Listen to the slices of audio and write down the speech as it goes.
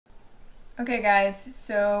Okay guys,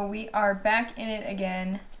 so we are back in it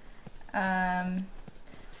again.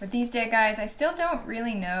 With these dead guys, I still don't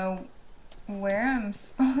really know where I'm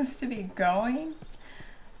supposed to be going.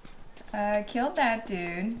 Killed that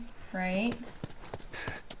dude, right?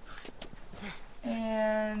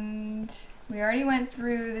 And we already went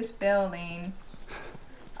through this building.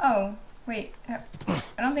 Oh, wait, I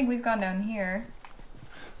don't think we've gone down here.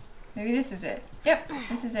 Maybe this is it. Yep,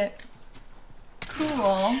 this is it.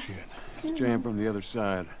 Cool. Shit. Let's jam from the other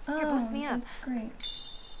side. Here, boost me up. That's great.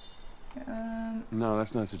 No,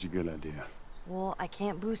 that's not such a good idea. Well, I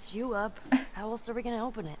can't boost you up. How else are we gonna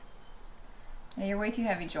open it? Yeah, you're way too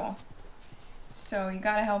heavy, Joel. So you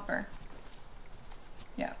gotta help her.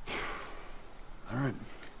 Yeah. All right.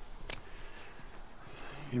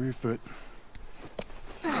 Give me your foot.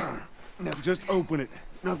 Now just open it.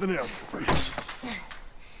 Nothing else.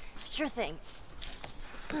 Sure thing.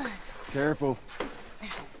 Careful.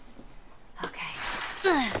 Okay.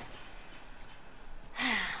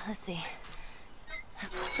 Let's see.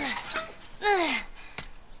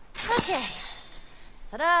 Okay.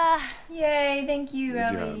 Ta-da! Yay, thank you, Good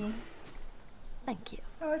Ellie. job. Thank you.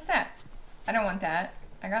 Oh, what's that? I don't want that.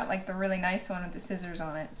 I got like the really nice one with the scissors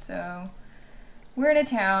on it, so we're in a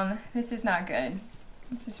town. This is not good.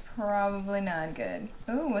 This is probably not good.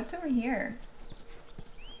 Oh, what's over here?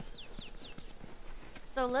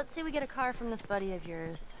 So let's say we get a car from this buddy of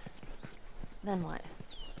yours. Then what?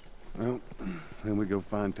 Well, then we go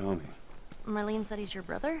find Tommy. Marlene said he's your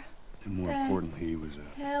brother? And more The importantly, he was a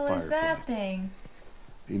Hell is that firefly. thing?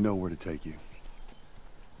 He know where to take you.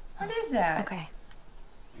 What is that? Okay.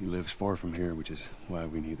 He lives far from here, which is why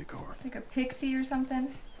we need the car. It's like a pixie or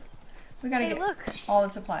something. We gotta Hey, get look. all the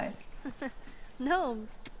supplies.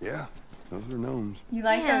 Gnomes. Yeah, those are gnomes. You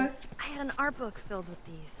like Man, those? I had an art book filled with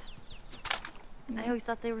these. I always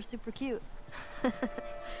thought they were super cute.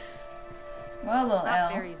 Well, little Not L.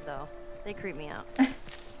 fairies, though. They creep me out.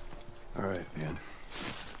 All right, man.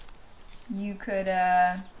 You could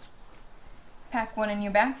pack one in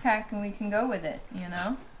your backpack and we can go with it, you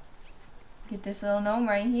know? Get this little gnome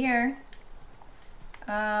right here.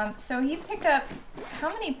 So he picked up, how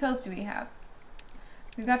many pills do we have?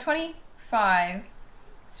 We've got 25.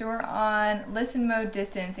 So we're on listen mode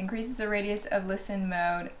distance, increases the radius of listen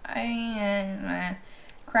mode.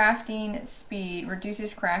 Crafting speed,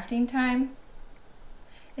 reduces crafting time.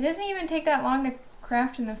 It doesn't even take that long to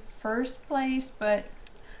craft in the first place, but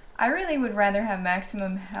I really would rather have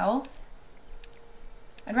maximum health.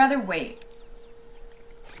 I'd rather wait.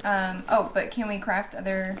 Oh, but can we craft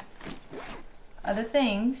other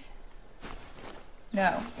things?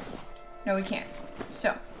 No. No, we can't.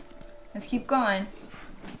 So, let's keep going.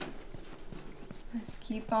 Let's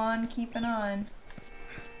keep on keeping on.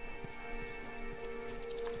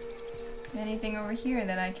 Anything over here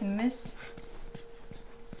that I can miss?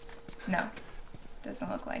 No. Doesn't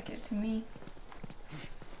look like it to me.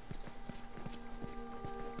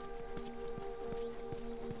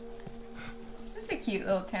 This is a cute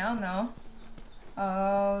little town, though.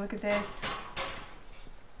 Oh, look at this.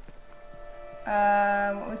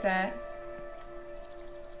 What was that?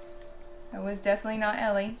 That was definitely not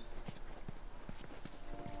Ellie.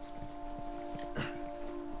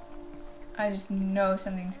 I just know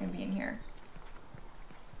something's gonna be in here.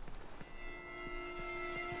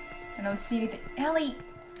 I don't see anything. Ellie!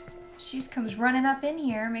 She just comes running up in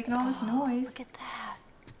here, making all this noise. Look at that.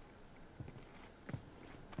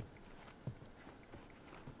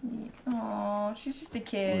 Oh, she's just a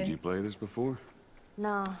kid. Would you play this before?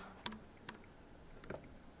 No.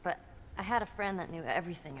 But I had a friend that knew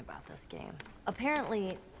everything about this game.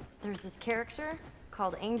 Apparently, there's this character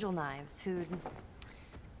called Angel Knives who'd...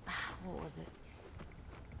 What was it?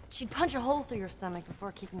 She'd punch a hole through your stomach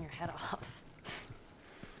before kicking your head off.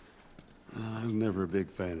 I was never a big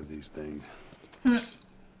fan of these things.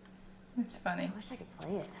 That's funny. I wish I could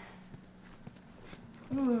play it.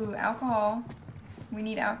 Ooh, alcohol. We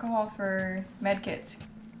need alcohol for medkits.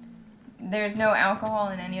 There's no alcohol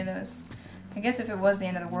in any of those. I guess if it was the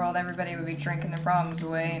end of the world, everybody would be drinking their problems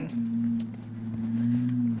away. And...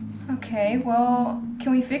 Okay, well,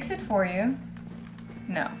 can we fix it for you?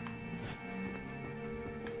 No.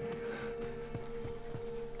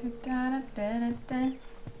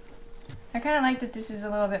 I kind of like that this is a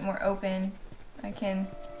little bit more open. I can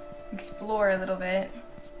explore a little bit.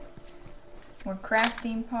 More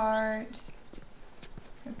crafting parts.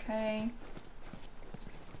 Okay.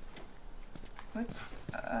 What's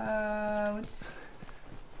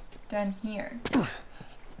done here?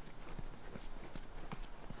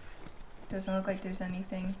 Doesn't look like there's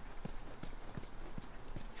anything.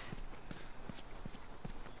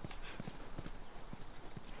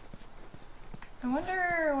 I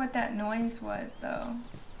wonder what that noise was, though.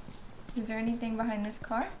 Is there anything behind this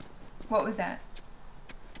car? What was that?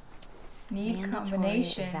 Need Mandatory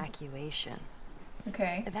combination. evacuation.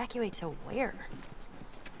 Okay. Evacuate to where?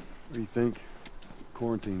 What do you think?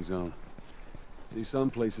 Quarantine zone. See, some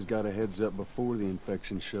places got a heads up before the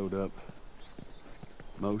infection showed up.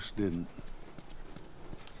 Most didn't.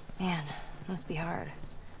 Man, must be hard.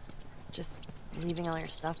 Just leaving all your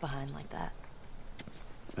stuff behind like that.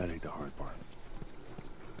 That ain't the hard part.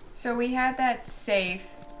 So we had that safe.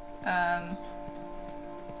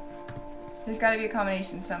 There's got to be a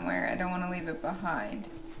combination somewhere. I don't want to leave it behind.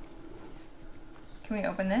 Can we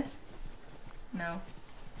open this? No.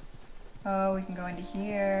 Oh, we can go into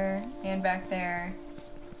here and back there.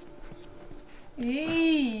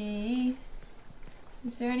 Eee.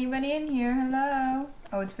 Is there anybody in here? Hello?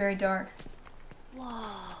 Oh, it's very dark. Whoa.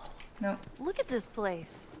 No. Look at this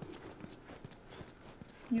place.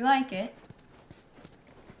 You like it?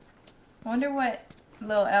 I wonder what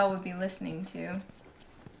Lil Elle would be listening to.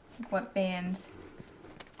 Like what bands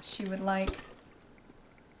she would like.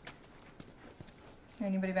 Is there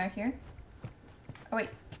anybody back here? Oh, wait.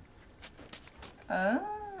 Oh,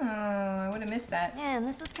 I would have missed that. Man,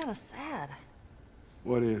 this is kind of sad.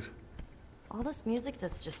 What is? All this music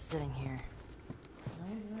that's just sitting here.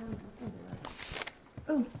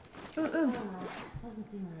 Ooh, ooh, ooh.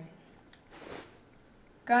 Doesn't seem right.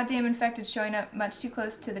 Goddamn infected showing up much too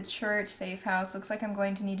close to the church safe house. Looks like I'm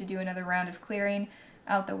going to need to do another round of clearing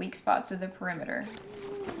out the weak spots of the perimeter.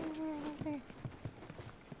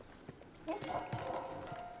 Oops.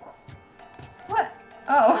 What?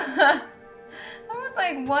 Oh. I was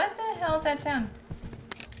like, what the hell is that sound?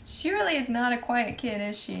 She really is not a quiet kid,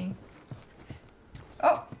 is she?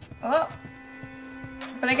 Oh. Oh.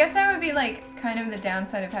 But I guess that would be like kind of the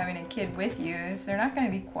downside of having a kid with you, is they're not going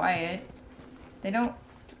to be quiet. They don't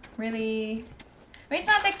really... I mean, it's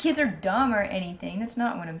not that kids are dumb or anything. That's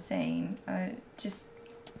not what I'm saying. Just...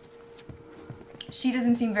 She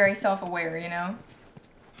doesn't seem very self-aware, you know?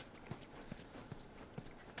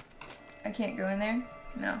 I can't go in there?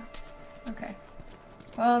 No. Okay.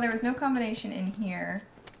 Well, there was no combination in here.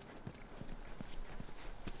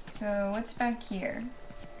 So, what's back here?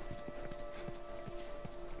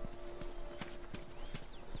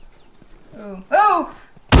 Oh. Oh!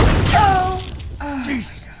 Oh! Oh.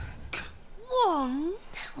 Jesus! Whoa,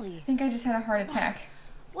 Nelly. I think I just had a heart attack.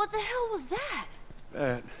 What the hell was that?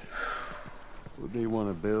 That would be one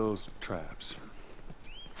of Bill's traps.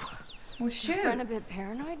 Well, shoot. Friend a bit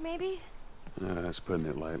paranoid, maybe? That's putting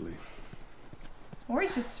it lightly. Or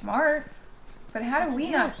he's just smart. But how do What's we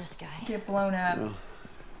the deal not with this guy? get blown up? Well,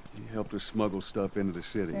 he helped us smuggle stuff into the Is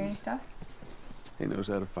city. there any stuff? He knows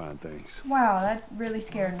how to find things. Wow, that really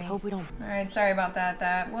scared Let's me. hope we don't. Alright, sorry about that.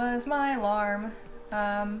 That was my alarm.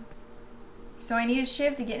 So I need a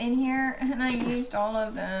shiv to get in here, and I used all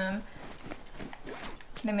of them.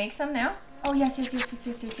 Can I make some now? Oh, yes, yes, yes, yes,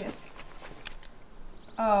 yes, yes, yes.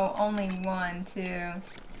 Oh, only one, too.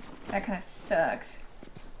 That kind of sucks.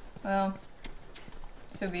 Well,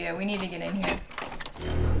 so be it. We need to get in here.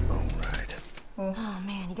 Alright. Oh. Oh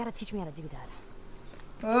man, you gotta teach me how to do that.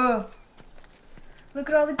 Oh. Look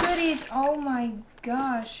at all the goodies. Oh my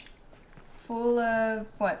gosh. Full of,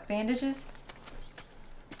 what, bandages?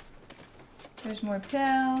 There's more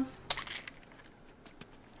pills.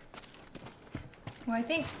 Well, I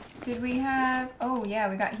think, did we have, oh yeah,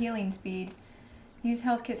 we got healing speed. Use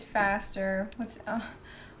health kits faster. What's, I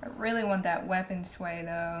really want that weapon sway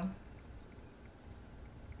though.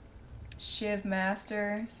 Shiv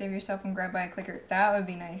master. Save yourself when grabbed by a clicker. That would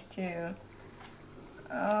be nice too.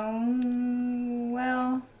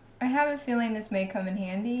 Well, I have a feeling this may come in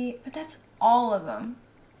handy, but that's all of them.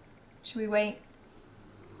 Should we wait?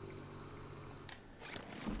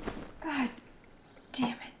 God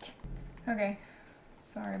damn it. Okay,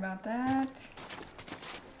 sorry about that.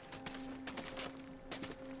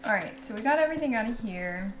 Alright, so we got everything out of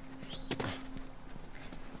here.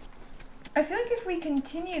 I feel like if we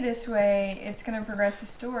continue this way, it's gonna progress the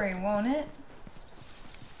story, won't it?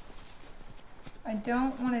 I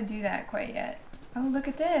don't want to do that quite yet. Oh, look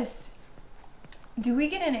at this. Do we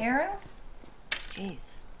get an arrow?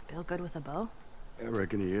 Jeez, Bill good with a bow? I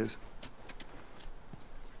reckon he is.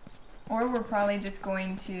 Or we're probably just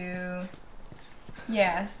going to...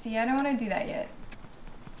 Yeah, see, I don't want to do that yet.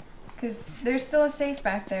 Because there's still a safe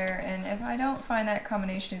back there, and if I don't find that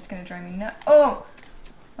combination, it's going to drive me nuts. Oh!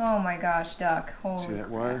 Oh my gosh, duck. Holy See that crap.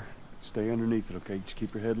 wire? Stay underneath it, okay? Just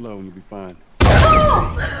keep your head low and you'll be fine.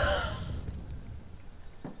 Oh!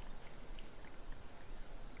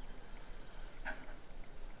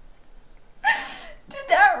 Did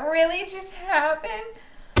that really just happen?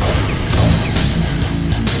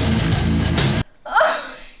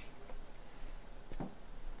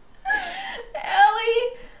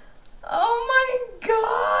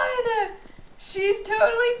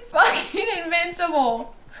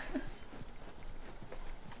 invincible.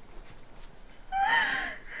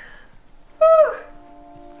 Whew.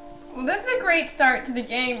 Well, this is a great start to the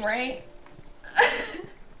game, right?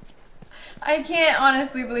 I can't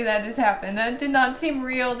honestly believe that just happened. That did not seem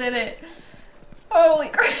real, did it? Holy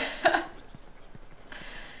crap.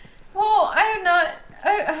 Well, I have not...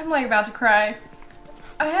 I'm like about to cry.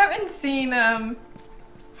 I haven't seen, I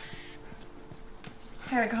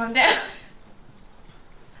gotta calm down.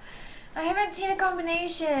 I haven't seen a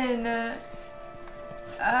combination.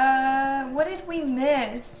 What did we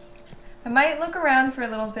miss? I might look around for a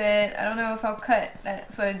little bit. I don't know if I'll cut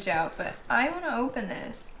that footage out, but I want to open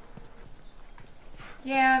this.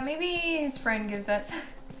 Yeah, maybe his friend gives us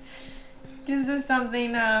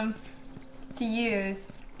something to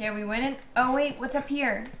use. Yeah, we went in. Oh wait, what's up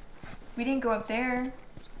here? We didn't go up there.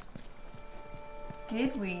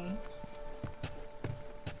 Did we?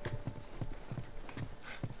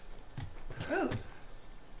 Ooh.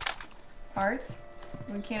 Parts.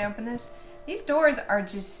 We can't open this. These doors are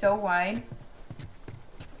just so wide.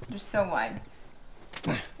 Just so wide.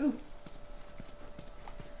 Ooh.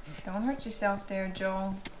 Don't hurt yourself there,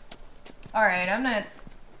 Joel. Alright, I'm not...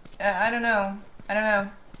 I don't know. I don't know.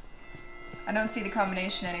 I don't see the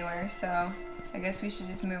combination anywhere, so I guess we should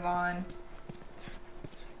just move on.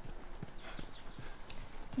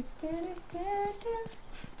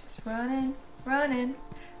 Just running, running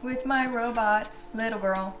with my robot little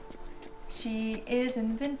girl. She is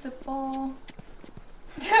invincible.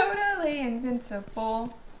 Totally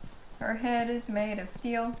invincible. Her head is made of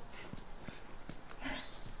steel.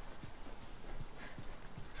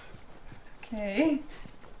 Okay.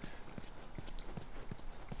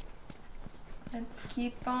 Let's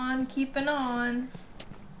keep on keeping on.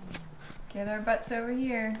 Get our butts over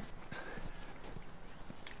here.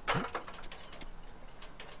 Okay.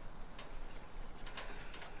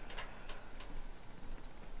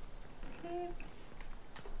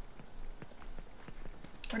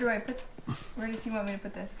 Where do I put... Where does he want me to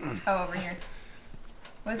put this? Oh, over here.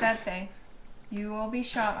 What does that say? You will be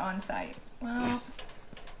shot on sight. Well...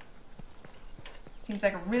 Seems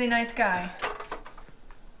like a really nice guy.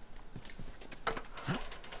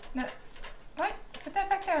 No, what? Put that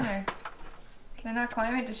back down there. Can I not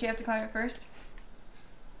climb it? Does she have to climb it first?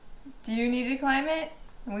 Do you need to climb it?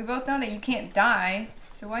 And we both know that you can't die,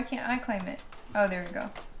 so why can't I climb it? Oh, there we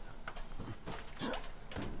go.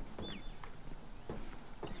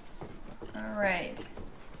 Alright.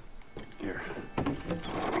 Here.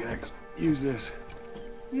 We can use this.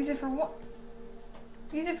 Use it for what?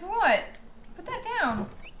 Use it for what? Put that down.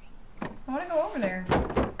 I want to go over there.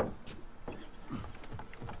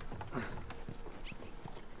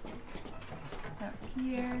 Up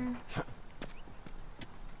here.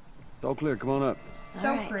 It's all clear. Come on up. So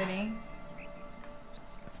Alright. pretty.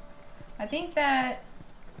 I think that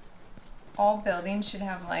all buildings should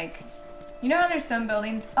have like, you know how there's some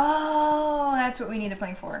buildings, oh, that's what we need the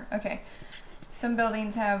plank for. Okay. Some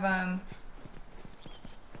buildings have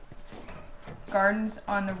gardens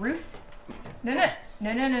on the roofs. No. I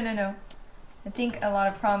think a lot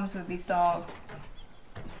of problems would be solved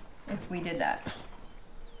if we did that.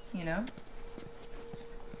 You know?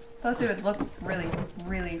 Plus it would look really,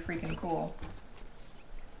 really freaking cool.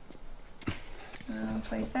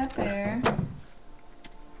 Place that there.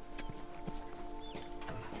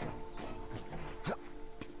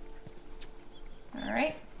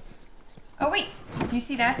 Alright. Oh wait! Do you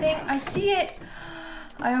see that thing? I see it!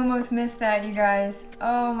 I almost missed that, you guys.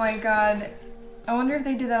 Oh my god. I wonder if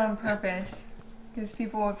they did that on purpose. Because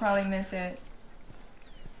people would probably miss it.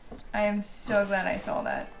 I am so glad I saw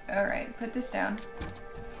that. Alright, put this down.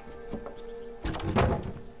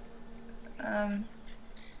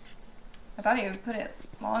 I thought he would put it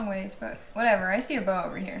long ways, but whatever. I see a bow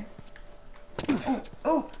over here.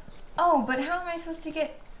 Oh, but how am I supposed to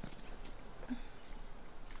get...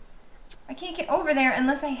 I can't get over there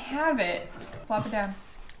unless I have it. Plop it down.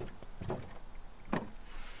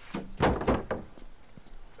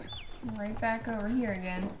 Right back over here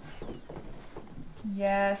again.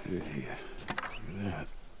 Yes. Yeah. Look at that.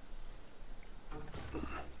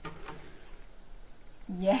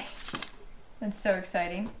 Yes. That's so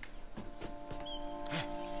exciting.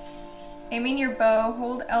 Aiming your bow,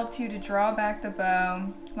 hold L2 to draw back the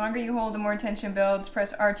bow. The longer you hold, the more tension builds.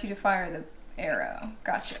 Press R2 to fire the arrow.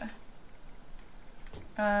 Gotcha.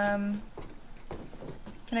 Can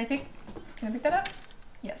I pick that up?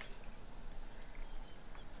 Yes.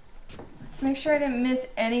 Let's make sure I didn't miss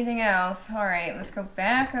anything else. Alright, let's go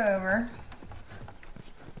back over.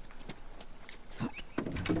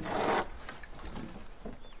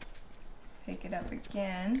 Pick it up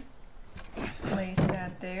again. Place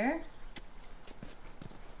that there.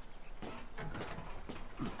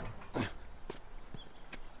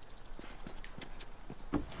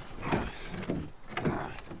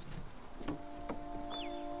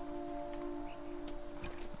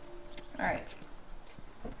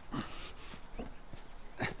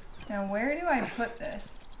 Now where do I put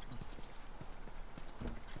this?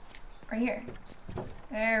 Right here.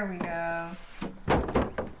 There we go.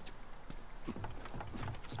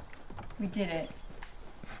 We did it.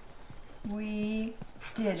 We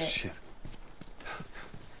did it. Shit.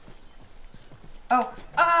 Oh!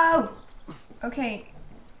 Oh! Okay.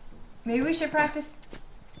 Maybe we should practice.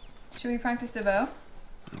 Should we practice the bow?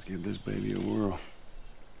 Let's give this baby a whirl.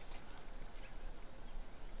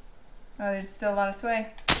 Oh, there's still a lot of sway.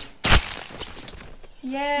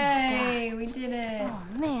 Yay! We did it. Oh,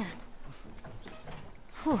 man.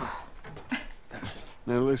 Whew.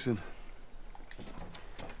 Now listen.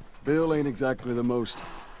 Bill ain't exactly the most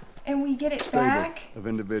And we get it stable back? of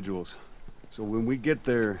individuals. So when we get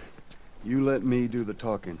there, you let me do the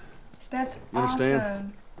talking. That's You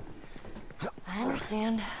understand? awesome. I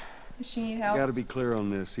understand. Does she need You help? gotta be clear on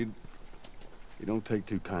this. You don't take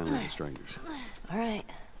too kindly to strangers. All right.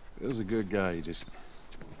 Bill's a good guy. He just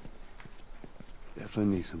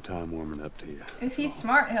definitely needs some time warming up to you. If he's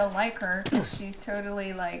smart, he'll like her. 'Cause she's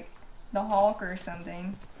totally like the Hulk or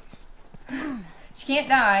something. She can't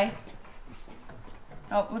die.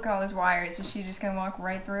 Oh, look at all those wires. Is she just gonna walk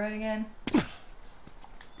right through it again?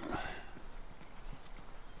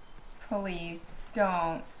 Please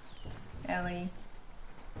don't, Ellie.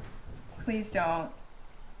 Please don't.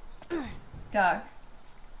 Duck.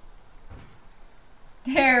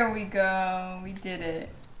 There we go. We did it.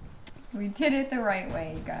 We did it the right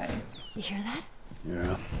way, you guys. You hear that?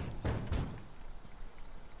 Yeah.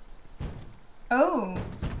 Oh.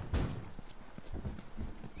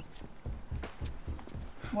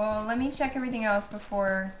 Well, let me check everything else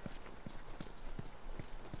before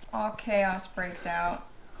all chaos breaks out.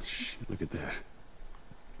 Shh, look at this.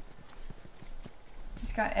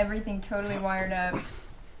 He's got everything totally wired up.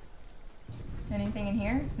 Anything in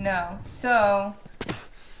here? No. So,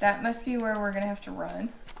 that must be where we're gonna have to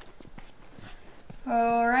run.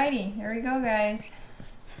 Alrighty, here we go, guys.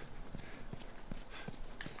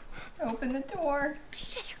 Open the door.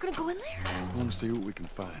 Shit, you're gonna go in there? I want to see what we can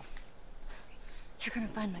find. You're gonna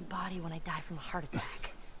find my body when I die from a heart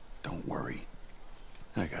attack. Don't worry.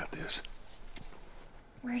 I got this.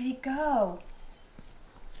 Where did he go?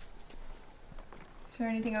 Is there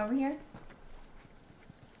anything over here?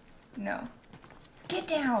 No. Get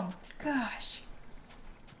down! Gosh.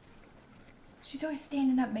 She's always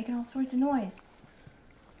standing up making all sorts of noise.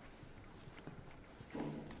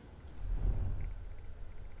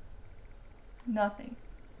 Nothing.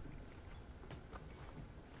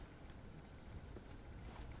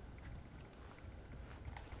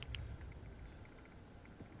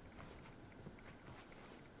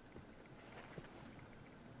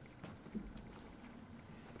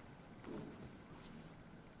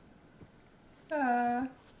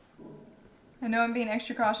 I know I'm being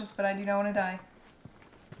extra cautious, but I do not want to die.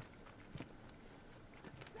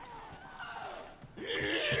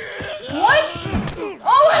 What?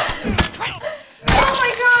 Oh! Oh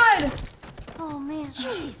my god! Oh, man.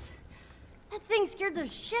 Jeez. That thing scared the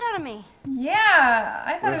shit out of me. Yeah,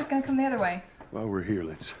 I thought it was gonna come the other way. While we're here,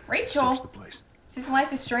 let's Rachel! search the place. Is this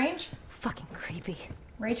Life is Strange? Fucking creepy.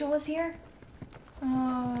 Rachel was here?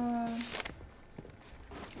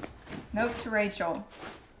 Note to Rachel.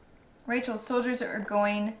 Rachel, soldiers are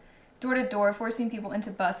going door to door, forcing people into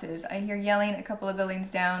buses. I hear yelling a couple of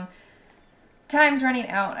buildings down. Time's running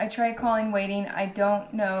out. I tried calling, waiting. I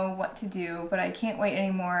don't know what to do, but I can't wait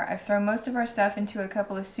anymore. I've thrown most of our stuff into a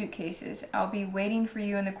couple of suitcases. I'll be waiting for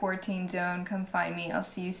you in the quarantine zone. Come find me. I'll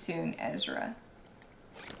see you soon, Ezra.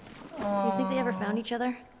 Do you think they ever found each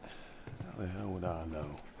other? How the hell would I know?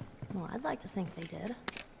 Well, I'd like to think they did.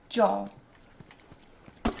 Joel.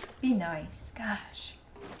 Be nice. Gosh.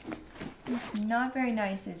 He's not very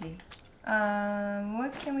nice, is he?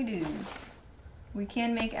 What can we do? We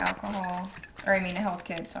can make alcohol. Or I mean a health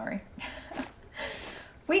kit, sorry.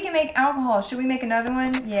 We can make alcohol. Should we make another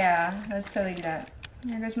one? Yeah, let's totally do that.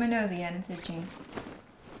 There goes my nose again. It's itching.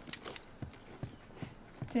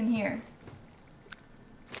 It's in here.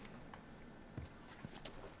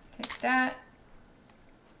 Take that.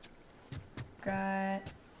 Got...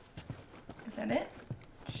 Is that it?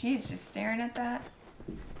 She's just staring at that.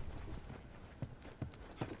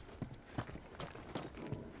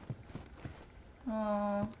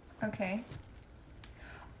 Oh, okay.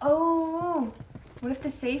 Oh, what if the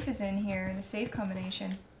safe is in here? The safe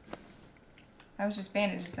combination. I was just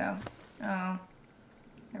bandages though. Oh,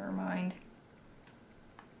 never mind.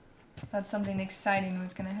 Thought something exciting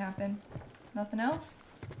was gonna happen. Nothing else?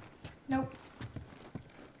 Nope.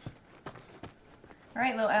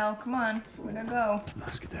 Alright, little L, come on. We gotta go.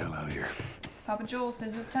 Let's get the hell out of here. Papa Joel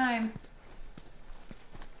says it's time.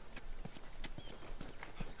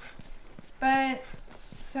 But,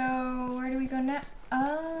 so, where do we go now?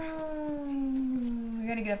 Oh, we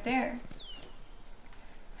gotta get up there.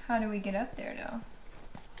 How do we get up there, though?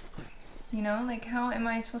 You know, like, how am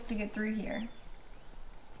I supposed to get through here?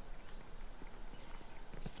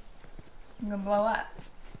 I'm gonna blow up.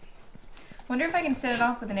 Wonder if I can set it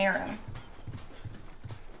off with an arrow.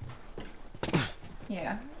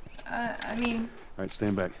 Yeah. I mean... Alright,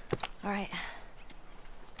 stand back. Alright.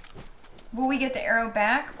 Will we get the arrow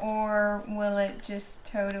back, or will it just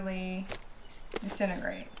totally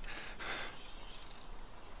disintegrate?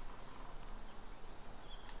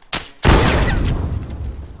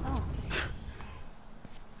 Oh.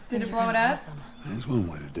 Did it blow it up? Awesome. There's one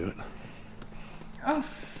way to do it. Oh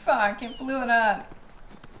fuck, it blew it up.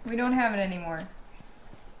 We don't have it anymore.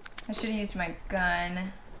 I should have used my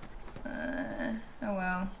gun. Oh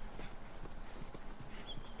well.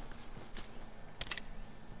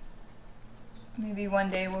 Maybe one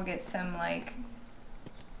day we'll get some, like,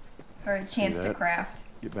 or a chance to craft.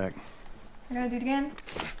 Get back. I gotta do it again?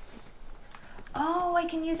 Oh, I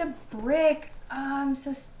can use a brick. Oh, I'm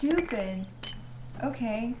so stupid.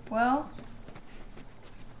 Okay, well.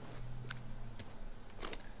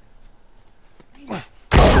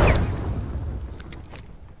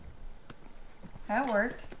 That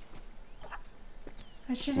worked.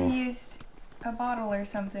 I should have used a bottle or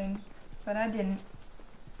something, but I didn't.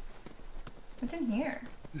 What's in here?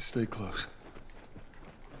 Just stay close.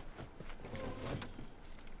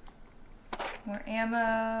 More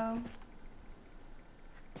ammo.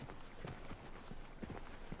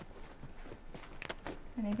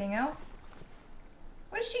 Anything else?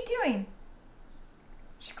 What is she doing?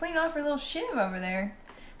 She's cleaning off her little shiv over there.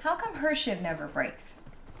 How come her shiv never breaks?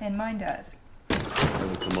 And mine does.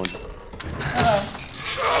 Ellie, come on. Uh-oh.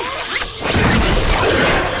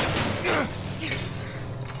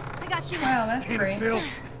 I got you. Wow, that's Damn it, great. Bill.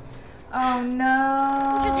 Oh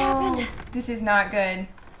no. What just happened? This is not good.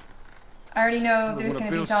 I already know there's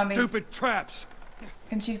gonna be zombies. Stupid traps.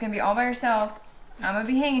 And she's gonna be all by herself. I'm gonna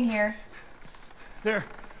be hanging here. There.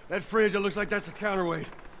 That fridge, it looks like that's a counterweight.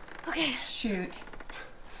 Okay. Shoot.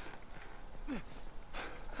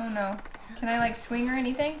 Oh no. Can I like swing or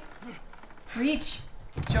anything? Reach.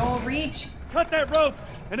 Joel, reach. Cut that rope,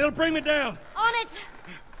 and it'll bring me down. On it.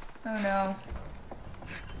 Oh no.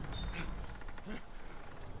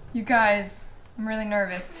 You guys, I'm really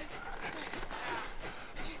nervous.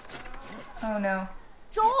 Oh no.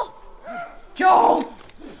 Joel. Joel!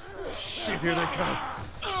 Shit, here they come.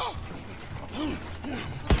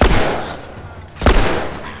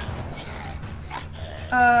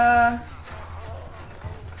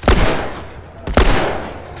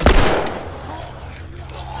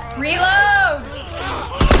 Reload!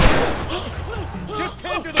 Just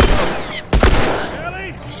tend to the rope.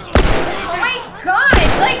 Ellie! Oh my god!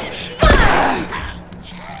 Like, fuck!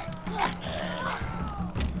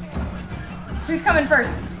 Who's coming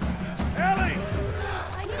first? Ellie!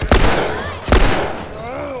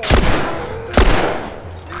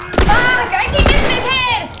 Fuck! I keep missing his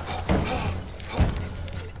head!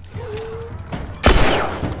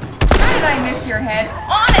 How did I miss your head?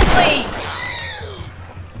 Honestly!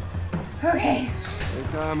 Okay. Take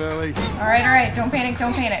time, Ellie. Alright. Don't panic,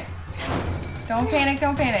 don't panic. Don't panic,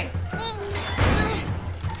 don't panic.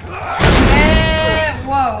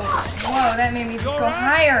 Whoa. Whoa, that made me just go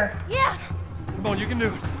higher. Yeah. Come on, you can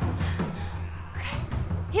do it.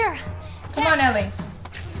 Here. Come on, Ellie.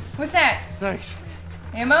 What's that? Thanks.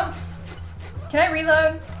 Ammo? Can I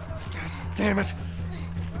reload? Damn it.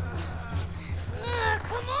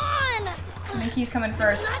 Come on. I think he's coming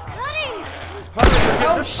first. Not cutting.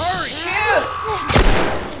 Oh, shoot!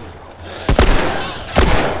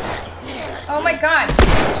 Oh my god.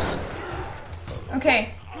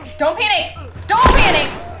 Okay. Don't panic! Don't panic!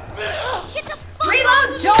 Get the fuck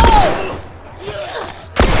Reload, Joel!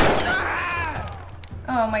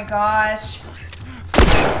 Oh my gosh.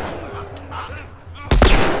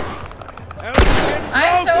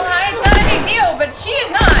 I'm so high, it's not a big deal, but she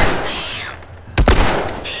is not.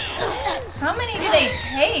 How many do they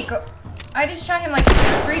take? I just shot him like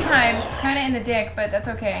 3 times, kind of in the dick, but that's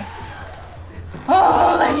okay.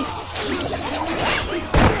 Oh, let me...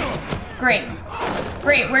 Great.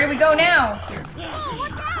 Great, where do we go now?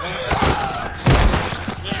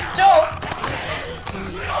 Joel!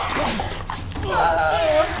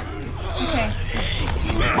 Okay.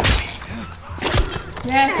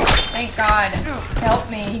 Yes, thank God. Help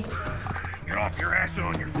me. Get off your ass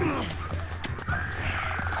on your feet.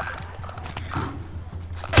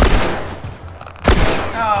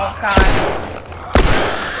 Oh, God.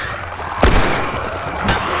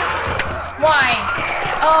 Why?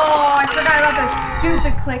 Oh, I forgot about those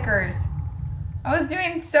stupid clickers. I was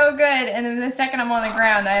doing so good, and then the second I'm on the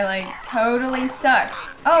ground, I like totally suck.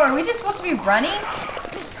 Oh, are we just supposed to be running?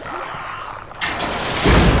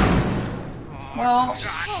 Well,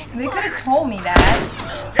 they could have told me that.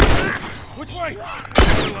 Which way?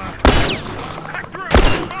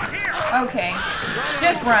 Okay,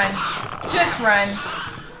 just run. Just run.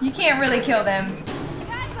 You can't really kill them.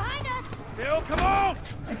 Guys, behind us! Bill, come on!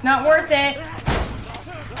 It's not worth it.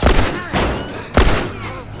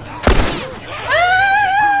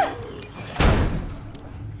 Ah!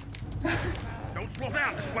 Don't slow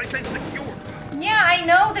down. This place ain't secure. Yeah, I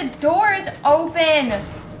know the door is open.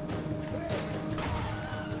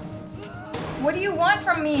 What do you want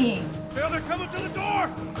from me? Bill, they're coming to the door!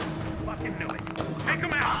 Fucking knew it. Take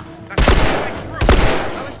them out. That's the way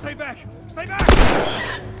through. Now let's stay back. Stay back!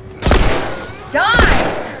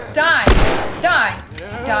 Die! Die! Die!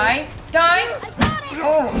 Die! Die!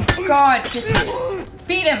 Oh, God. Just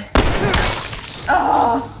beat him.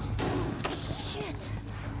 Oh. Shit.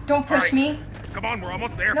 Don't push Right. me. Come on, we're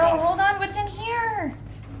almost there. No, hold on. What's in here?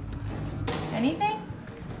 Anything?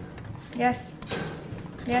 Yes.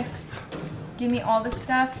 Yes. Give me all the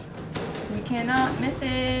stuff. We cannot miss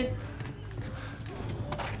it.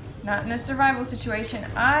 Not in a survival situation.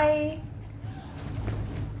 I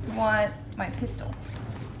want my pistol.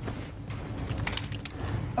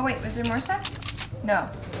 Oh wait, was there more stuff? No.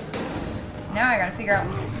 Now I gotta figure out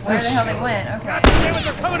where the hell they went. Okay. God damn it,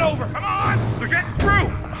 they're coming over. Come on! They're getting through.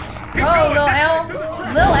 Keep Oh, going. little L.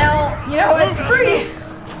 Little L. You know what? Screw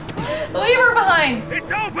you. Leave her behind.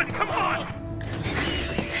 It's open. Come on.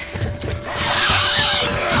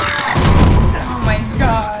 Oh my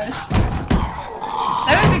gosh.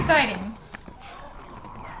 That was exciting.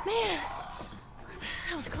 Man,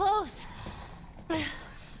 that was close.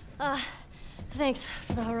 Thanks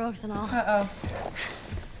for the heroics and all. Uh-oh.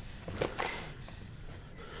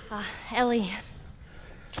 Ellie.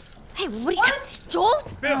 Hey, what are you... What? Joel?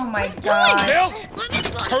 Bill. Oh my Doing? gosh. Bill, Let me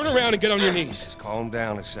go. turn around and get on your knees. Just calm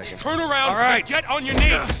down a second. Turn around All right. and get on your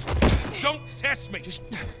knees. Don't test me. Just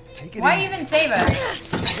Take it Why easy. even save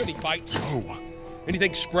us? any bites. Oh,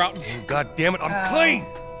 Anything sprouting. God damn it, I'm Oh. clean.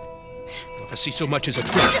 If I see so much as a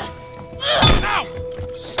twig. Ow!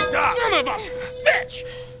 Stop! Son of a bitch!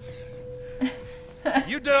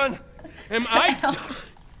 You done? Am I done?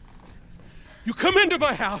 You come into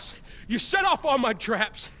my house, you set off all my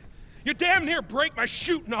traps, you damn near break my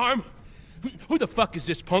shooting arm. Who the fuck is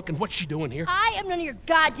this punk and what's she doing here? I am none of your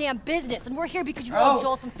goddamn business, and we're here because you Oh. owe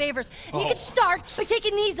Joel some favors. And you Oh. can start by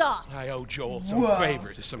taking these off. I owe Joel some Whoa.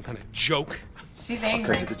 favors. Is some kind of joke? She's Cut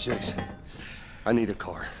angry. to the chase. I need a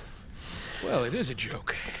car. Well, it is a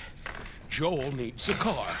joke. Joel needs a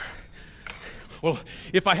car. Well,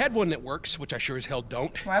 if I had one that works, which I sure as hell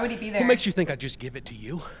don't, Why would he be there? what makes you think I'd just give it to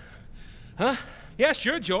you? Huh? Yeah,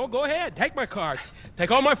 sure, Joel. Go ahead. Take my car. Take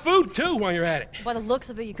all my food, too, while you're at it. By the looks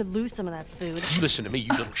of it, you could lose some of that food. You listen to me, you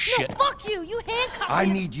little shit. No, fuck you! You handcuffed I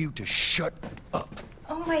me. need you to shut up.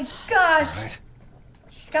 Oh my gosh. Right?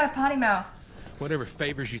 She's got a potty mouth. Whatever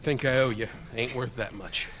favors you think I owe you ain't worth that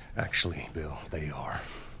much. Actually, Bill, they are.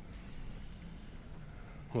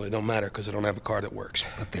 Well, it don't matter because I don't have a car that works.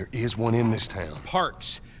 But there is one in this town.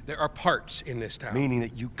 Parts. There are parts in this town. Meaning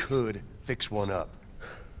that you could fix one up.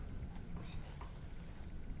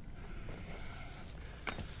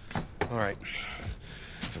 All right.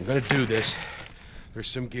 If I'm gonna do this, there's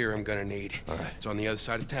some gear I'm gonna need. All right. It's on the other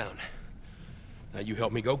side of town. Now you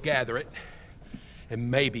help me go gather it,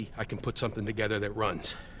 and maybe I can put something together that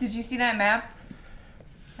runs. Did you see that map?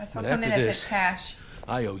 I saw But something after that this- said cash.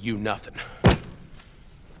 I owe you nothing.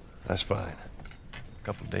 That's fine. A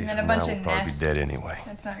couple days And then from a now, bunch we'll of probably nests. be dead anyway.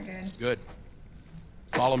 That's not good. Good.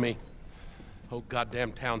 Follow me. Whole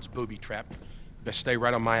goddamn town's booby trapped. Best stay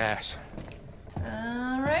right on my ass.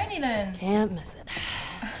 Alrighty then. Can't miss it.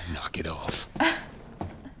 Knock it off.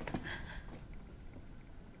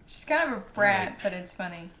 She's kind of a brat, but it's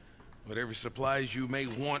funny. Whatever supplies you may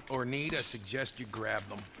want or need, I suggest you grab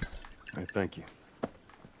them. Hey, thank you.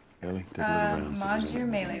 Ellie, take a look around. see if Mod there's your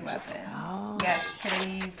anything. melee weapon. Yes,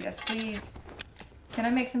 please. Yes, please. Can I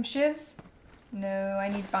make some shivs? No, I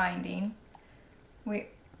need binding. We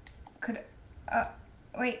could.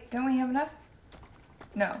 Wait, don't we have enough?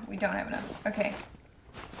 No, we don't have enough. Okay.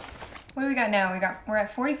 What do we got now? We're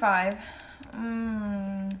at 45.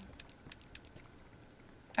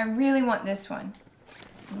 I really want this one.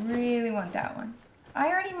 Really want that one. I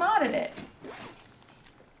already modded it.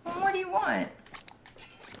 What more do you want?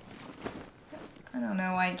 I don't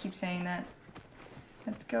know why I keep saying that.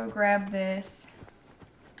 Let's go grab this.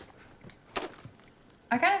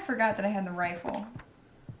 I kind of forgot that I had the rifle.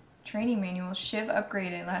 Training manual. Shiv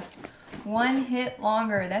upgraded. Lasts 1 hit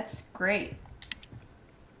longer. That's great.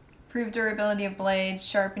 Improve durability of blade,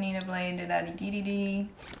 sharpening of blade, da-da-dee-dee-dee.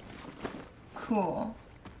 Cool.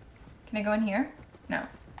 Can I go in here? No.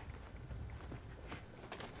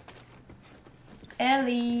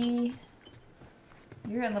 Ellie!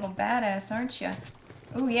 You're a little badass, aren't you?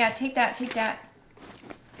 Oh yeah, take that, take that.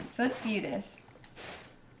 So let's view this.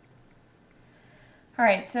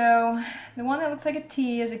 Alright, so the one that looks like a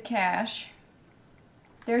T is a cache.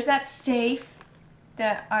 There's that safe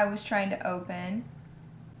that I was trying to open.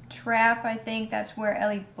 Trap, I think that's where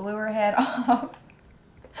Ellie blew her head off.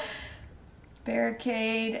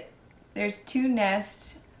 Barricade. There's 2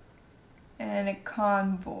 nests and a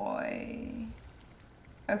convoy.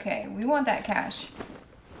 Okay, we want that cache.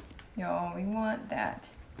 Yo, we want that.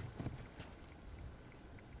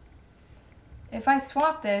 If I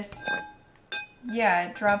swap this, yeah,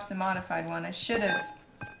 it drops the modified one. I should have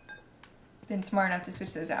been smart enough to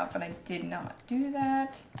switch those out, but I did not do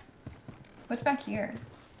that. What's back here?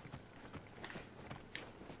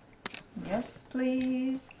 Yes,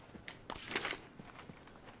 please.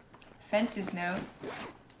 Fences note.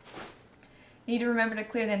 Need to remember to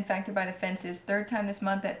clear the infected by the fences. 3rd time this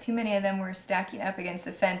month that too many of them were stacking up against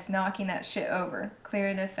the fence, knocking that shit over.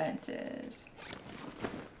 Clear the fences.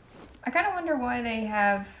 I kind of wonder why they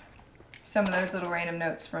have some of those little random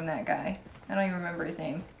notes from that guy. I don't even remember his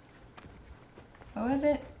name. What was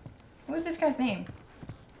it? What was this guy's name?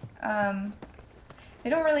 They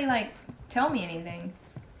don't really, like, tell me anything.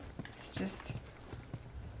 It's just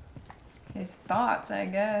his thoughts, I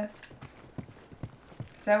guess.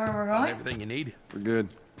 Is that where we're going? Everything you need. We're good.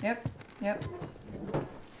 Yep, yep. All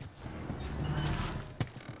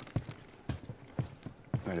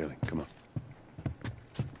right, Ellie, come on.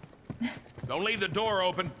 Don't leave the door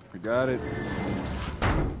open. We got it.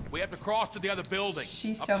 We have to cross to the other building.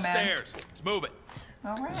 She's Up so the mad. stairs. Let's move it.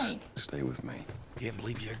 All right. Stay with me. Can't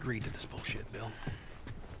believe you agreed to this bullshit, Bill.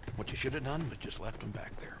 What you should have done was just left him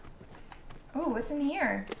back there. Oh, what's in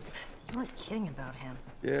here? You weren't kidding about him.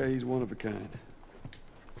 Yeah, he's one of a kind.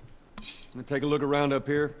 Wanna take a look around up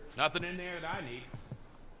here? Nothing in there that I need.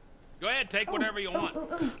 Go ahead, take whatever you want.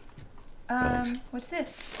 What's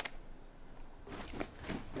this?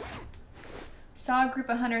 Saw a group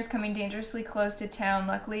of hunters coming dangerously close to town.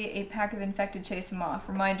 Luckily, a pack of infected chased them off.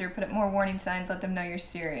 Reminder, put up more warning signs, let them know you're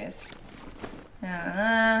serious.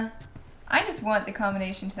 I just want the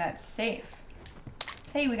combination to that safe.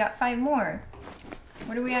 Hey, we got 5 more.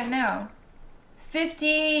 What are we at now?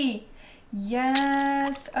 50!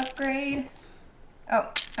 Yes! Upgrade. Oh,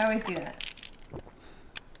 I always do that.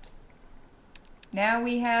 Now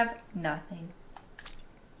we have nothing.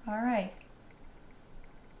 Alright.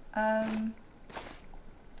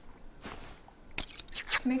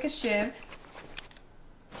 Let's make a shiv.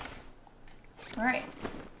 Alright.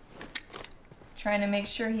 Trying to make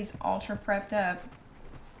sure he's ultra prepped up.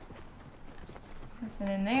 Nothing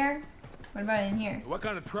in there. What about in here? What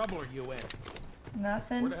kind of trouble are you in?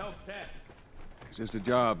 Nothing. Where the hell's Tess? It's just a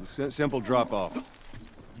job. Simple drop-off.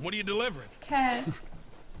 What are you delivering? Tess.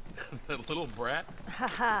 That little brat?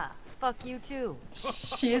 Haha, fuck you too.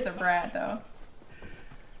 She is a brat, though.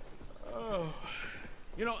 Oh.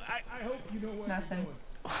 You know, I hope you know what Nothing. you're doing.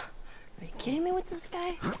 Are you kidding me with this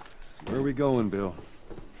guy? Where are we going, Bill?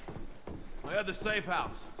 I had the safe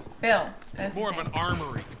house. Bill. That's More his of name. an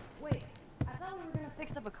armory. Wait, I thought we were gonna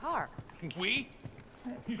fix up a car. We?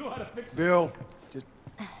 You know how to fix Bill, just...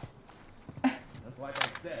 That's like I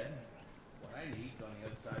said, what I need is on the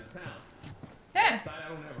other side of town. Yeah. Side I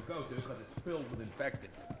don't ever go to because it's filled with infected.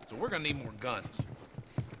 So we're gonna need more guns.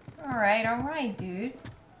 Alright, dude.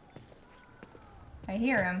 I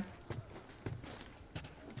hear him.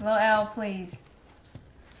 Little L, please.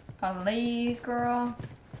 Please, girl.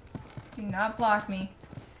 Do not block me.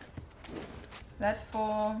 So that's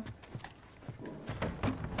full.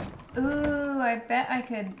 Ooh, I bet I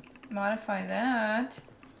could modify that.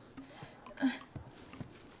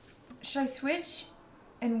 Should I switch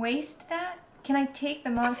and waste that? Can I take the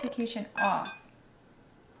modification off?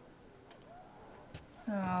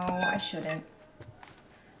 Oh, I shouldn't.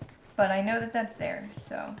 But I know that that's there,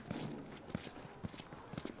 so.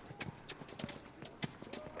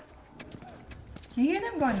 Do you hear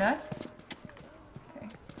them going nuts? Okay.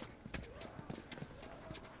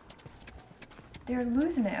 They're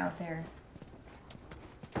losing it out there.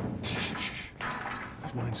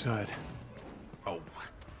 There's one inside. Oh,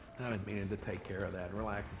 I didn't mean to take care of that.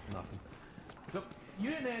 Relax, it's nothing. So, you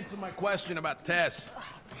didn't answer my question about Tess.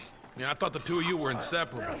 Yeah, I thought the two of you were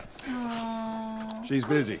inseparable. Aww. She's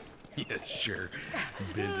busy. Yeah, sure.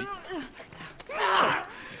 Busy.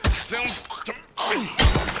 Sounds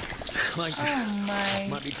like Oh my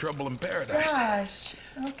might be trouble in paradise. gosh.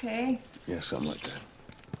 Okay. Yeah, something like that.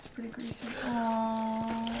 It's pretty greasy.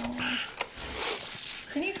 Aww.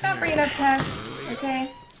 Can you stop bringing up Tess? Okay.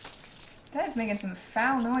 That is making some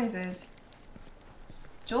foul noises.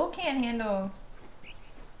 Joel can't handle...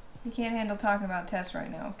 He can't handle talking about Tess right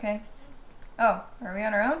now, okay? Oh, are we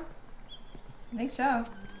on our own? I think so.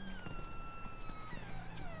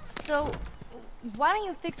 So, why don't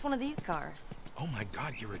you fix one of these cars? Oh my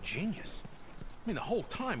God, you're a genius. I mean, the whole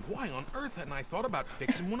time, why on earth hadn't I thought about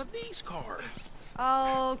fixing one of these cars?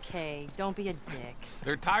 Okay, don't be a dick.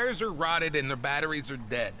 Their tires are rotted and their batteries are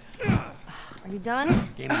dead. Are you done?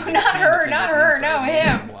 Not her, no,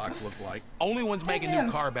 him. Blocks look like. Only ones making him.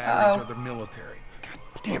 new car batteries are the military. God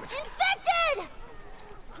damn it. Infected!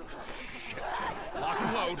 Lock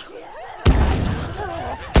and load.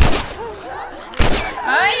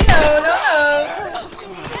 I know, no.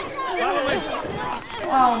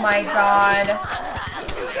 Oh my God.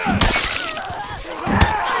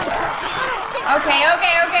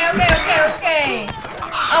 Okay.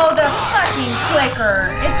 Oh, the fucking clicker.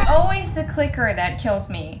 It's always the clicker that kills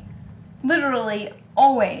me. Literally,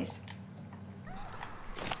 always.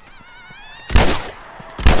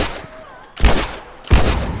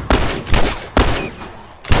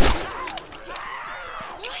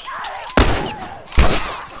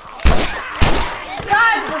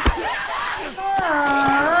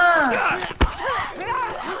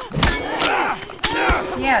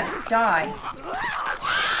 Yeah, die.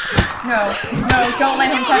 No, don't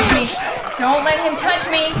let him touch me. Don't let him touch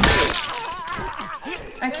me.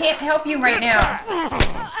 I can't help you right now.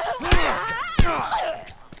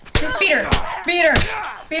 Just beat her.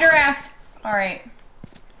 Beat her ass. Alright.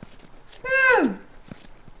 Woo!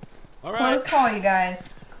 Close call, you guys.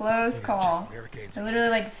 Close call. I literally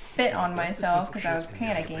like spit on myself because I was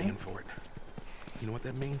panicking. You know what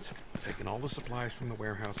that means? Taking all the supplies from the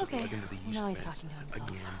warehouse and plugging into the yeast now he's vents. talking to himself.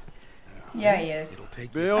 Again. Yeah, he is. It'll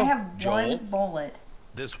take Bill? I have Joel? one bullet.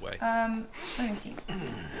 This way. Let me see.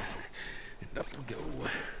 And up we go.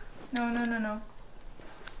 No.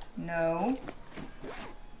 No.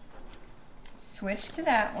 Switch to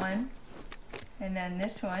that one. And then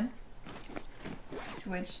this one.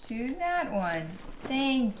 Switch to that one.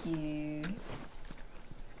 Thank you.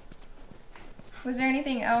 Was there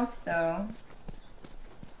anything else though?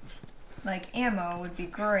 Like ammo would be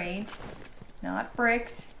great. Not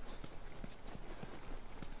bricks.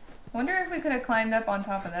 Wonder if we could have climbed up on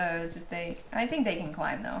top of those if they... I think they can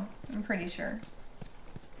climb though. I'm pretty sure.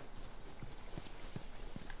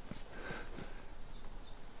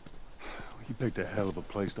 You picked a hell of a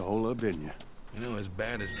place to hole up, didn't you? You know, as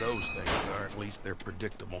bad as those things are, at least they're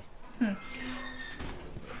predictable.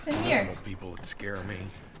 What's in here? Normal people that scare me.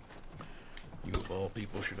 You of all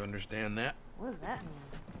people should understand that. What does that mean?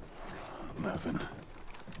 Nothing.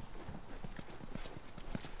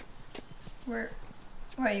 Where?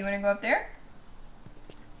 What, you want to go up there?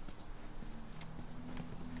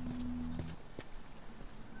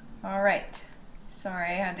 Alright. Sorry,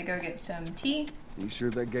 I had to go get some tea. You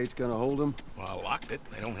sure that gate's gonna hold them? Well, I locked it.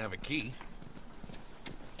 They don't have a key.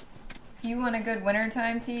 If you want a good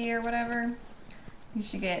wintertime tea or whatever, you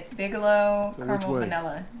should get Bigelow So which Caramel way?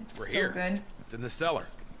 Vanilla. It's We're so here. good. It's in the cellar.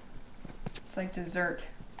 It's like dessert.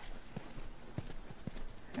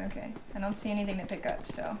 Okay, I don't see anything to pick up,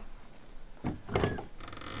 so. Right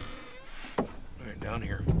down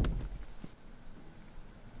here.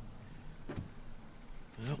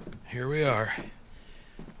 Well, here we are.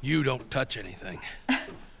 You don't touch anything.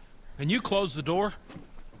 And you close the door?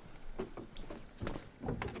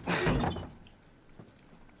 How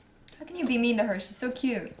can you be mean to her? She's so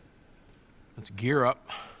cute. Let's gear up.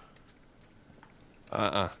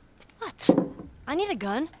 What? I need a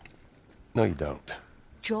gun. No, you don't.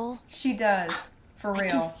 Joel, She does, for I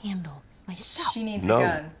real. can handle myself. She needs No. a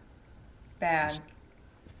gun. Bad.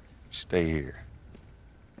 Stay here.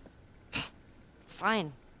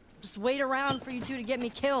 Fine. Just wait around for you two to get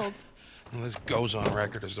me killed. Well, this goes on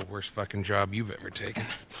record as the worst fucking job you've ever taken.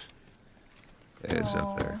 It's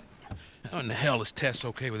up there. How in the hell is Tess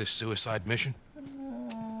okay with this suicide mission?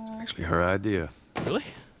 Actually, her idea. Really?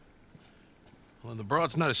 Well, the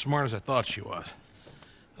broad's not as smart as I thought she was.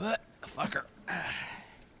 But, fuck her.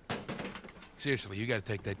 Seriously, you gotta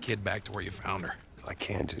take that kid back to where you found her. I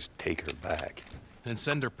can't just take her back. Then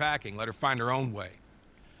send her packing, let her find her own way.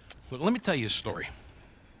 But let me tell you a story.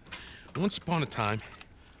 Once upon a time,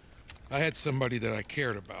 I had somebody that I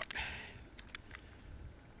cared about.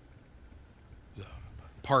 A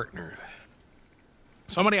partner.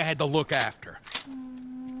 Somebody I had to look after.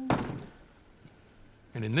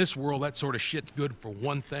 And in this world, that sort of shit's good for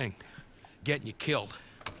one thing. Getting you killed.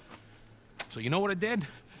 So you know what I did?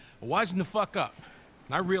 I wisened the fuck up.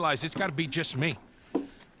 And I realized it's gotta be just me.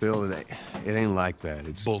 Bill, it ain't like that.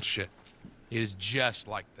 It's Bullshit. It is just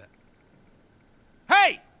like that.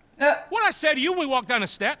 Hey! What'd I say to you when we walked down the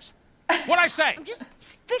steps? What'd I say? I'm just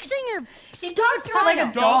fixing your He talks to her like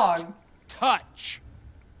a dog. Don't touch.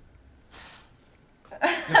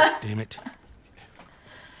 God damn it.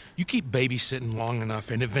 You keep babysitting long enough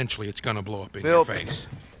and eventually it's gonna blow up in Bill, your face.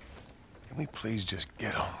 Can we please just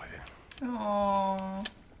get on with it? Oh,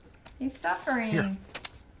 he's suffering. Here.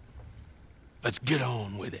 Let's get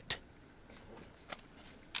on with it.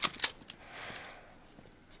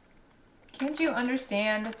 Can't you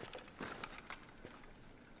understand?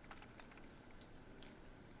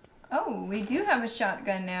 Oh, we do have a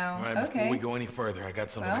shotgun now. All right, Okay. before we go any further, I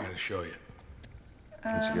got something I Well. gotta show you.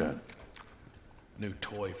 What you got? New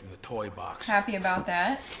toy from the toy box. Happy about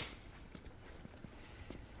that.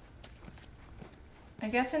 I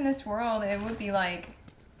guess in this world it would be like,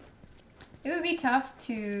 it would be tough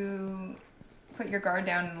to put your guard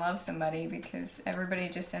down and love somebody because everybody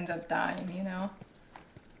just ends up dying, you know?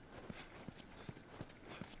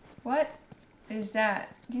 What is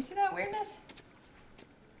that? Do you see that weirdness?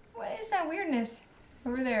 What is that weirdness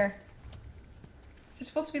over there? Is it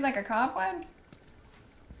supposed to be like a cobweb?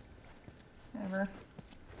 Whatever.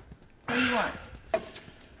 What do you want?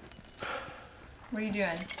 What are you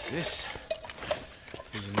doing? This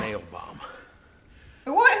is a nail bomb.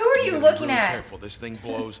 What? Who are you gotta be looking really at? Careful. This thing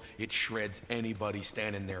blows. It shreds anybody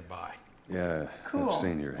standing nearby. Yeah, Cool. I've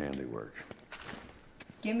seen your handiwork.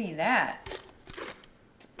 Give me that.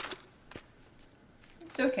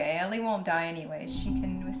 It's okay. Ellie won't die anyways. She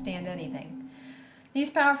can withstand anything.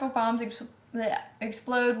 These powerful bombs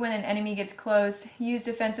explode when an enemy gets close. Used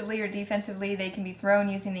offensively or defensively, they can be thrown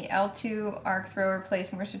using the L2 arc thrower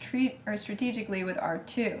placed more strategically with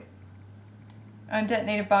R2.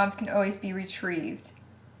 Undetonated bombs can always be retrieved.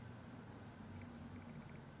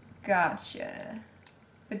 Gotcha.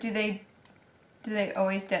 But do they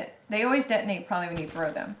always they always detonate probably when you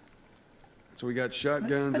throw them. So we got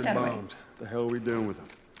shotguns put and that away. bombs. The hell are we doing with them?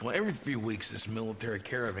 Well, every few weeks, this military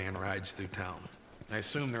caravan rides through town. I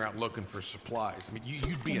assume they're out looking for supplies. I mean,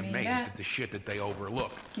 you'd be Give me amazed that. at the shit that they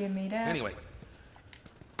overlook. Give me that. Anyway,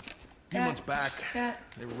 a few That, months back, that.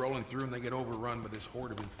 they were rolling through and they get overrun by this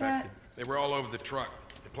horde of infected. They were all over the truck.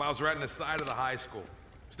 It plows right in the side of the high school.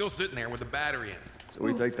 Still sitting there with the battery in it. So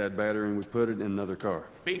we take that battery and we put it in another car.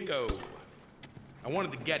 Bingo! I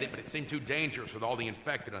wanted to get it, but it seemed too dangerous with all the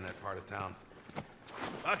infected on that part of town.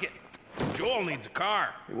 Fuck it. Joel needs a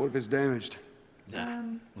car. Hey, what if it's damaged? Nah,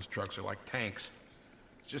 those trucks are like tanks.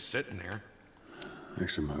 It's just sitting there.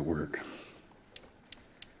 Actually, might work.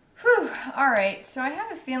 Whew. Alright, so I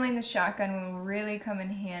have a feeling the shotgun will really come in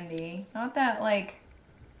handy. Not that, like,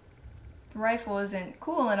 the rifle isn't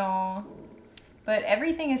cool and all, but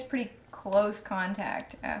everything is pretty close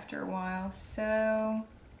contact after a while, so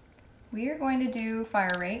we are going to do fire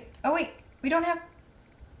rate. Oh wait, we don't have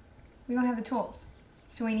the tools,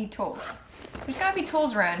 so we need tools. There's gotta be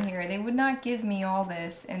tools around here. They would not give me all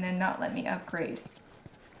this and then not let me upgrade.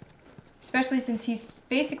 Especially since he's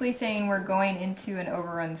basically saying we're going into an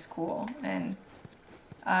overrun school, and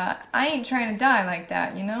I ain't trying to die like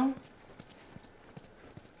that, you know?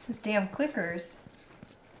 Those damn clickers.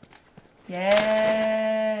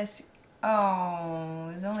 Yes! Oh,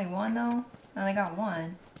 there's only one though? I only got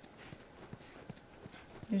one.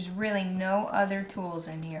 There's really no other tools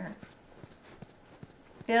in here.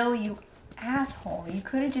 Bill, you asshole. You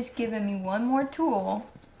could have just given me one more tool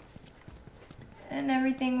and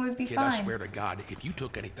everything would be Kid, fine. I swear to God, if you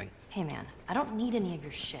took anything... Hey man, I don't need any of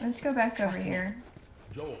your shit. Let's go back Trust over me. here.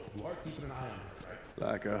 Joel, you are keeping an eye on it,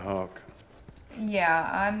 right? Like a hawk. Yeah,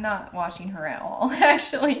 I'm not watching her at all,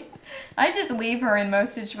 actually. I just leave her in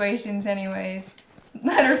most situations anyways.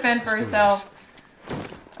 Let her fend for herself.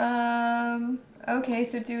 Okay,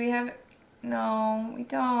 so do we have... No, we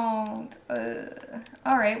don't.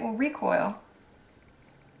 Alright, well, recoil.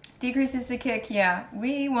 Decreases the kick, yeah.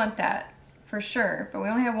 We want that, for sure. But we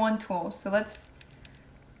only have one tool, so let's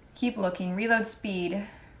keep looking. Reload speed.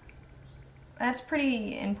 That's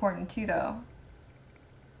pretty important too, though.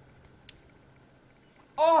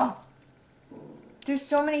 Oh! There's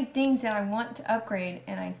so many things that I want to upgrade,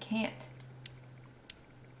 and I can't.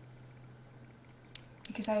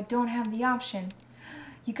 Because I don't have the option.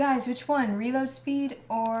 You guys, which one? Reload speed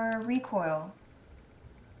or recoil?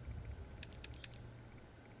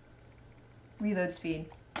 Reload speed.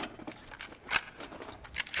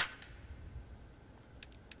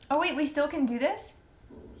 Oh wait, we still can do this?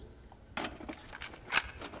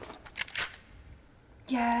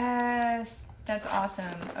 Yes! That's awesome.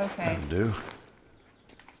 Okay. Do?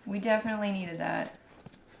 We definitely needed that.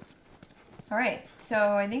 Alright,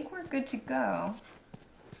 so I think we're good to go.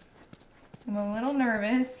 I'm a little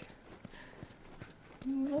nervous.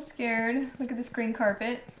 I'm a little scared. Look at this green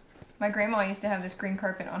carpet. My grandma used to have this green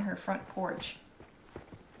carpet on her front porch.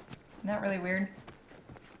 Isn't that really weird?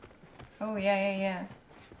 Oh, yeah.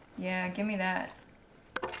 Yeah, give me that.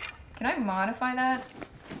 Can I modify that?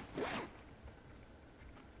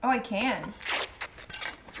 Oh, I can.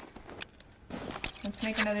 Let's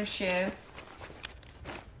make another shiv.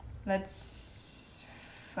 Let's...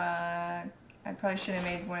 I probably should have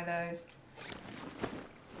made one of those.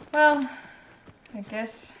 Well, I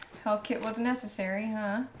guess health kit wasn't necessary,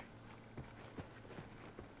 huh?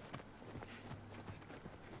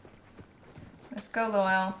 Let's go,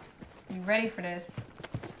 Lowell. You ready for this?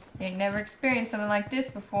 You ain't never experienced something like this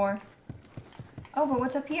before. Oh, but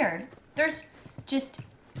what's up here? There's just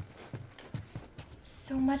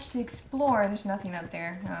so much to explore. There's nothing up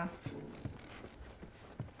there. Oh.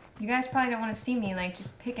 You guys probably don't want to see me like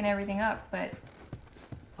just picking everything up, but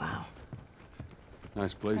Wow.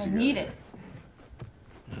 Nice place I you got need there. it.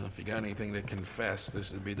 Well, if you got anything to confess,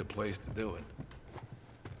 this would be the place to do it.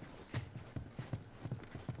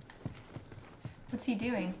 What's he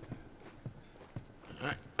doing?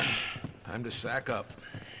 Alright, time to sack up.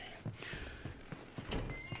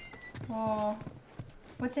 Well,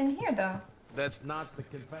 what's in here though? That's not the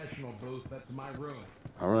confessional booth, that's my room.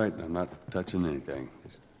 All right, I'm not touching anything.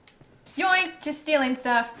 Just Yoink! Just stealing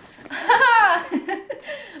stuff.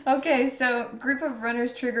 Okay, so group of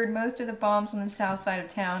runners triggered most of the bombs on the south side of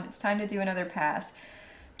town. It's time to do another pass.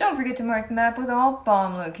 Don't forget to mark the map with all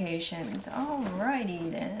bomb locations.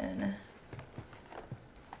 Alrighty then.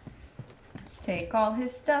 Let's take all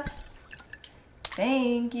his stuff.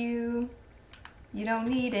 Thank you. You don't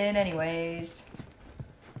need it anyways.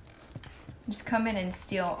 Just come in and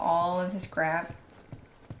steal all of his crap.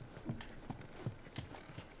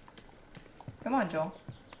 Come on, Joel.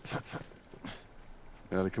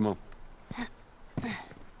 Ellie, come on.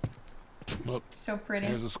 Look, So pretty.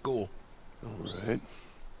 here's a school. All right.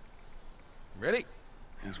 Ready?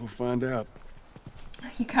 Guess we'll find out.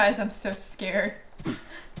 You guys, I'm so scared.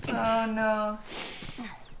 Oh no.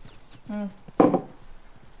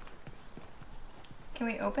 Can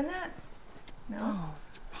we open that? No. Oh,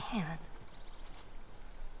 man.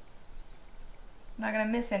 I'm not gonna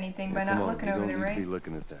miss anything by Come not on, looking you over don't there, need right? to be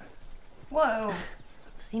looking at that. Whoa.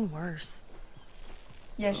 I've seen worse.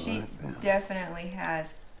 Yeah, she Alright, then. definitely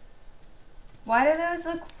has. Why do those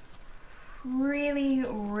look really,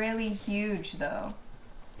 really huge though?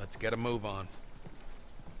 Let's get a move on.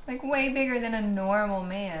 Like way bigger than a normal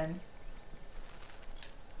man.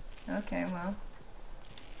 Okay, well.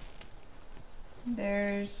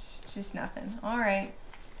 There's just nothing. Alright.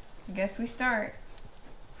 I guess we start.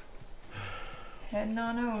 Heading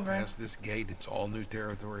on over. Past this gate, it's all new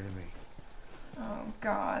territory to me. Oh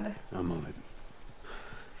god. I'm on it.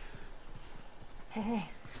 Hey,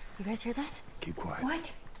 you guys hear that? Keep quiet.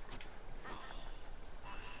 What?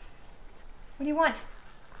 What do you want?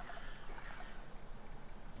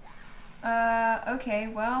 Okay,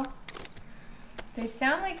 well, they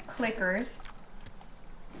sound like clickers.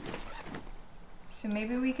 So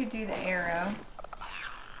maybe we could do the arrow.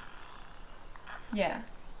 Yeah.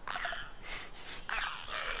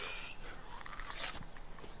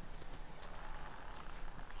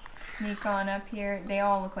 Sneak on up here. They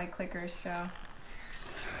all look like clickers, so.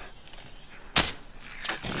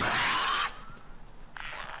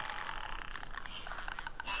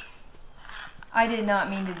 I did not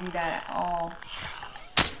mean to do that at all.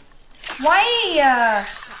 Why?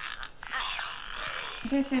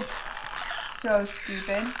 This is so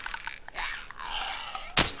stupid.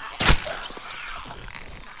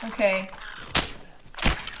 Okay.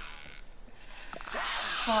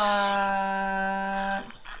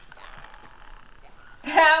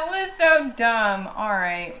 That was so dumb.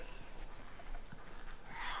 Alright.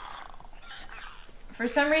 For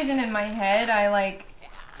some reason in my head, I like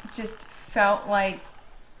just felt like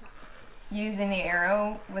using the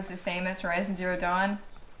arrow was the same as Horizon Zero Dawn.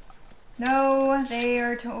 No, they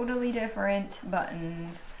are totally different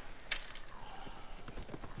buttons.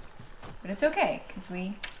 But it's okay, because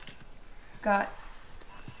we got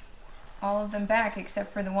all of them back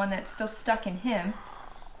except for the one that's still stuck in him.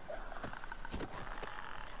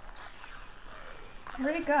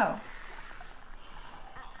 Where'd it go?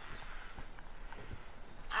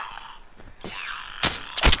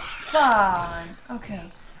 Fun. Okay.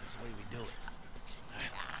 That's the way we do it.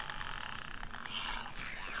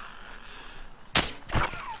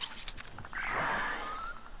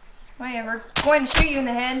 Am I ever going to shoot you in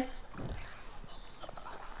the head?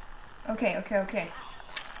 Okay, okay, okay.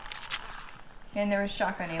 And there was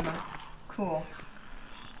shotgun ammo. Cool.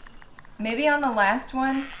 Maybe on the last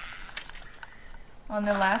one, On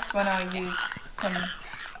the last one, I'll use some...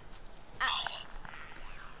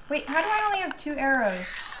 Wait, how do I only have 2 arrows?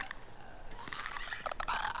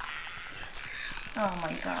 Oh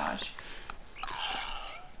my gosh.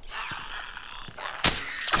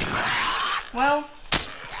 Well,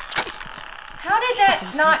 how did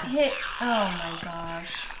that not hit? Oh my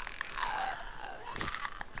gosh.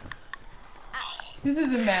 This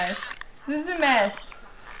is a mess. This is a mess.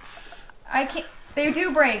 I can't. They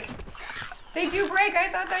do break. They do break. I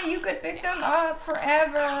thought that you could pick them up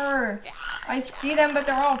forever. I see them, but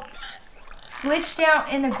they're all glitched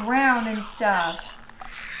out in the ground and stuff.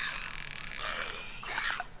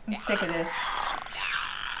 I'm sick of this.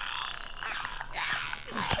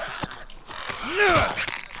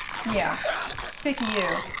 Yeah, sick of you.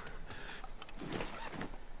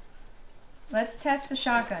 Let's test the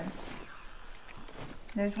shotgun.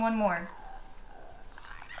 There's one more.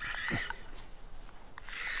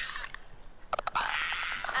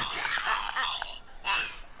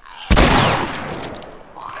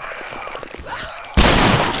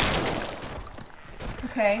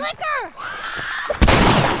 Okay. Clicker!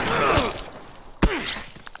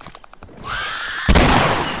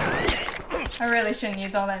 I really shouldn't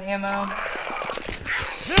use all that ammo.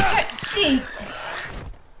 Jeez.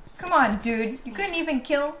 Come on, dude. You couldn't even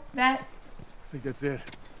kill that? I think that's it.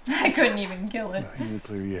 I couldn't even kill it. He ain't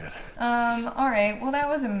clear yet. Alright. Well, that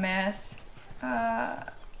was a mess. I'm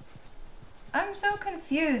so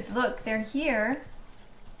confused. Look, they're here.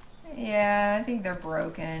 Yeah, I think they're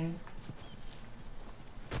broken.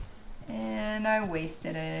 And I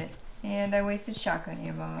wasted it. And I wasted shotgun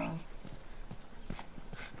ammo.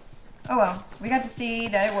 Oh well, we got to see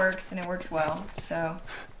that it works, and it works well, so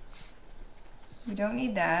we don't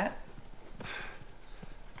need that.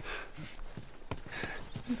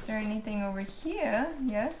 Is there anything over here?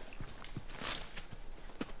 Yes.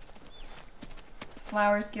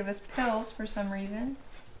 Flowers give us pills for some reason.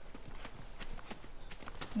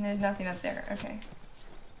 And there's nothing up there. Okay.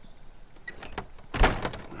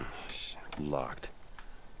 Locked.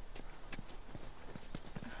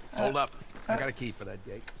 Hold up. I got a key for that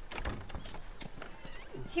gate.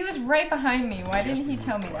 He was right behind me. Why didn't he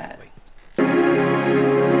tell me that?